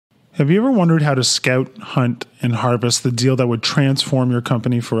Have you ever wondered how to scout, hunt, and harvest the deal that would transform your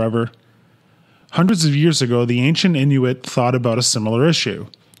company forever? Hundreds of years ago, the ancient Inuit thought about a similar issue.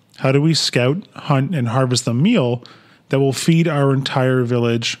 How do we scout, hunt, and harvest a meal that will feed our entire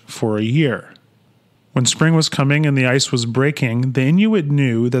village for a year? When spring was coming and the ice was breaking, the Inuit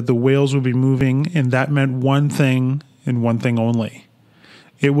knew that the whales would be moving, and that meant one thing and one thing only.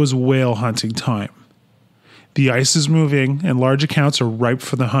 It was whale hunting time. The ice is moving and large accounts are ripe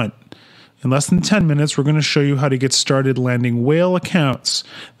for the hunt. In less than 10 minutes, we're going to show you how to get started landing whale accounts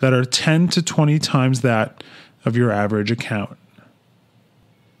that are 10 to 20 times that of your average account.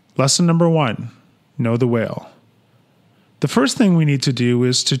 Lesson number 1, know the whale. The first thing we need to do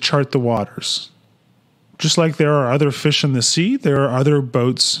is to chart the waters. Just like there are other fish in the sea, there are other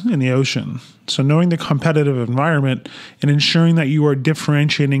boats in the ocean. So knowing the competitive environment and ensuring that you are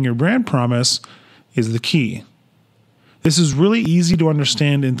differentiating your brand promise is the key. This is really easy to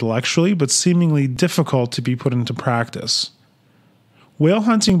understand intellectually, but seemingly difficult to be put into practice. Whale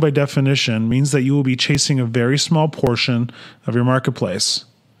hunting, by definition, means that you will be chasing a very small portion of your marketplace.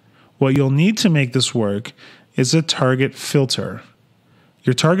 What you'll need to make this work is a target filter.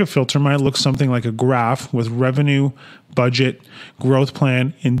 Your target filter might look something like a graph with revenue, budget, growth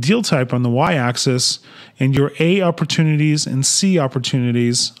plan, and deal type on the y-axis, and your A opportunities and C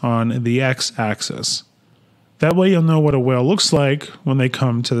opportunities on the x-axis. That way you'll know what a whale looks like when they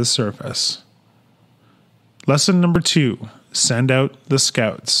come to the surface. Lesson number 2, send out the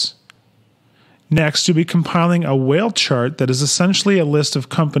scouts. Next, you'll be compiling a whale chart that is essentially a list of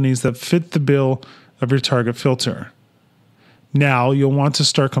companies that fit the bill of your target filter. Now you'll want to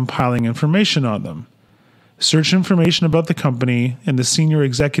start compiling information on them. Search information about the company and the senior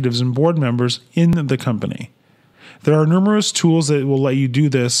executives and board members in the company. There are numerous tools that will let you do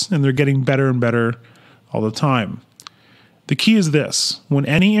this, and they're getting better and better all the time. The key is this: when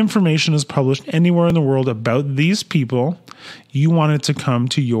any information is published anywhere in the world about these people, you want it to come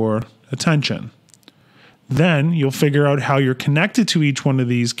to your attention. Then you'll figure out how you're connected to each one of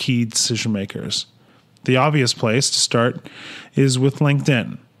these key decision makers. The obvious place to start is with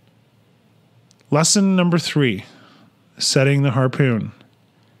LinkedIn. Lesson number 3, setting the harpoon.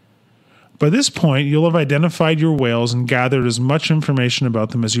 By this point, you'll have identified your whales and gathered as much information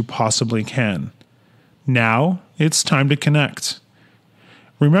about them as you possibly can. Now, it's time to connect.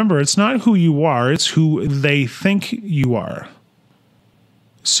 Remember, it's not who you are, it's who they think you are.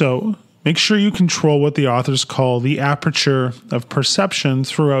 So, make sure you control what the authors call the aperture of perception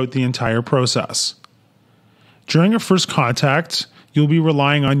throughout the entire process. During your first contact, you'll be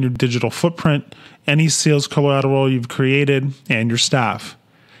relying on your digital footprint, any sales collateral you've created, and your staff.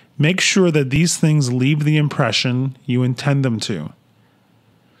 Make sure that these things leave the impression you intend them to.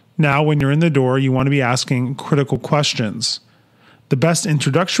 Now, when you're in the door, you want to be asking critical questions. The best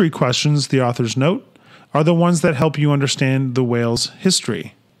introductory questions, the authors note, are the ones that help you understand the whale's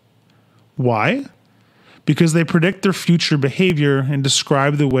history. Why? Because they predict their future behavior and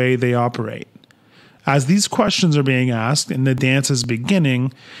describe the way they operate. As these questions are being asked and the dance is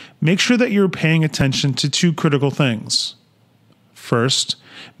beginning, make sure that you're paying attention to 2 critical things. First,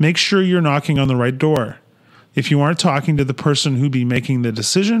 make sure you're knocking on the right door. If you aren't talking to the person who'd be making the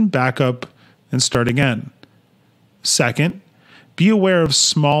decision, back up and start again. Second, be aware of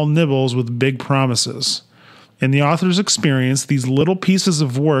small nibbles with big promises. In the author's experience, these little pieces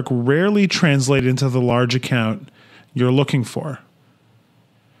of work rarely translate into the large account you're looking for.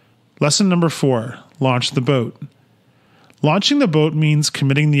 Lesson number 4, launch the boat. Launching the boat means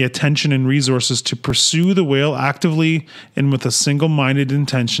committing the attention and resources to pursue the whale actively and with a single-minded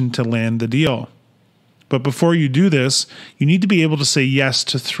intention to land the deal. But before you do this, you need to be able to say yes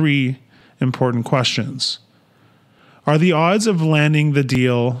to 3 important questions. Are the odds of landing the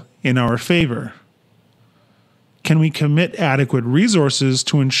deal in our favor? Can we commit adequate resources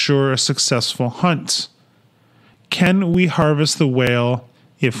to ensure a successful hunt? Can we harvest the whale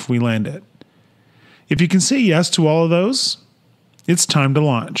if we land it? If you can say yes to all of those, it's time to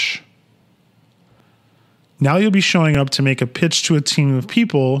launch. Now you'll be showing up to make a pitch to a team of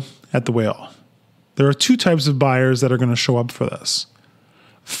people at the whale. There are 2 types of buyers that are going to show up for this.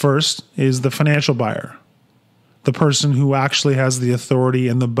 First is the financial buyer, the person who actually has the authority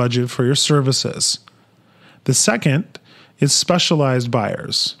and the budget for your services. The second is specialized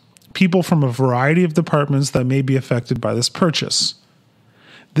buyers, people from a variety of departments that may be affected by this purchase.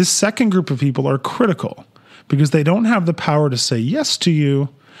 This second group of people are critical because they don't have the power to say yes to you,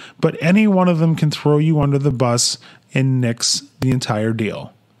 but any one of them can throw you under the bus and nix the entire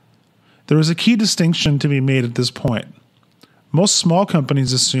deal. There is a key distinction to be made at this point. Most small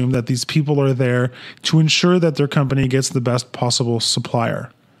companies assume that these people are there to ensure that their company gets the best possible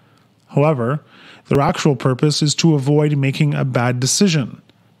supplier. However, their actual purpose is to avoid making a bad decision.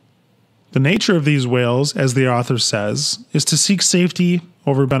 The nature of these whales, as the author says, is to seek safety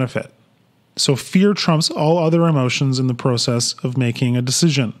over benefit. So fear trumps all other emotions in the process of making a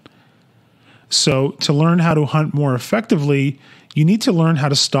decision. So to learn how to hunt more effectively, you need to learn how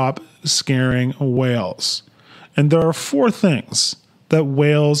to stop scaring whales. And there are 4 things that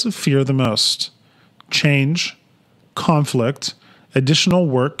whales fear the most: change, conflict, additional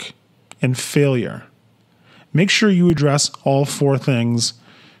work, and failure. Make sure you address all 4 things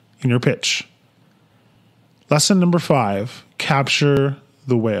in your pitch. Lesson number 5, capture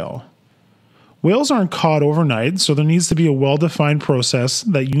the whale. Whales aren't caught overnight, so there needs to be a well-defined process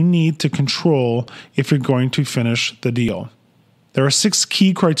that you need to control if you're going to finish the deal. There are 6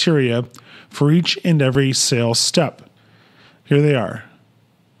 key criteria for each and every sales step. Here they are.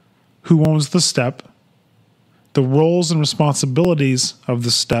 Who owns the step? The roles and responsibilities of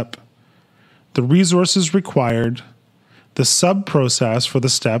the step, the resources required, the sub-process for the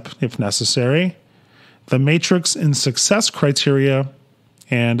step if necessary, the matrix and success criteria,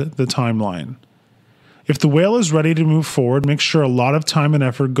 and the timeline. If the whale is ready to move forward, make sure a lot of time and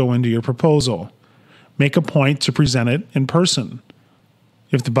effort go into your proposal. Make a point to present it in person.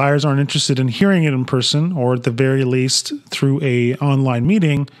 If the buyers aren't interested in hearing it in person, or at the very least through an online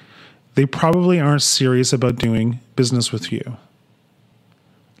meeting, they probably aren't serious about doing business with you.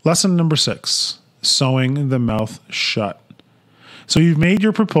 Lesson number 6, sewing the mouth shut. So you've made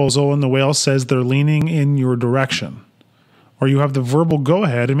your proposal and the whale says they're leaning in your direction. Or you have the verbal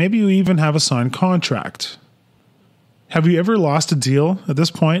go-ahead and maybe you even have a signed contract. Have you ever lost a deal at this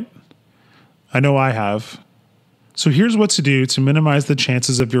point? I know I have. So here's what to do to minimize the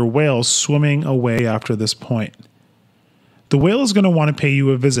chances of your whale swimming away after this point. The whale is going to want to pay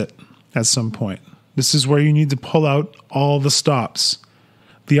you a visit at some point. This is where you need to pull out all the stops.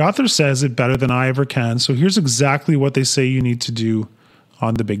 The author says it better than I ever can, so here's exactly what they say you need to do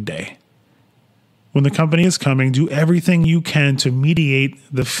on the big day. When the company is coming, do everything you can to mediate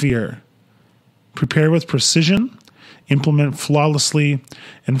the fear. Prepare with precision, implement flawlessly,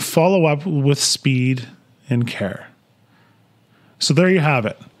 and follow up with speed and care. So there you have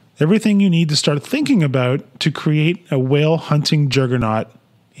it. Everything you need to start thinking about to create a whale hunting juggernaut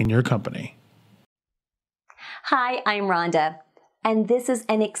in your company. Hi, I'm Rhonda, and this is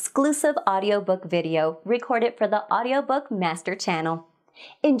an exclusive audiobook video recorded for the Audiobook Master Channel.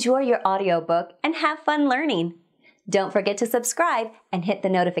 Enjoy your audiobook and have fun learning. Don't forget to subscribe and hit the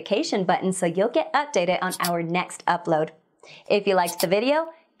notification button so you'll get updated on our next upload. If you liked the video,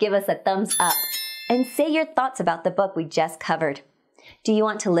 give us a thumbs up and say your thoughts about the book we just covered. Do you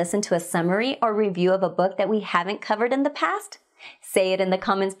want to listen to a summary or review of a book that we haven't covered in the past? Say it in the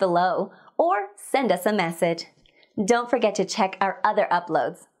comments below or send us a message. Don't forget to check our other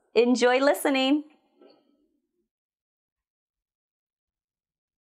uploads. Enjoy listening!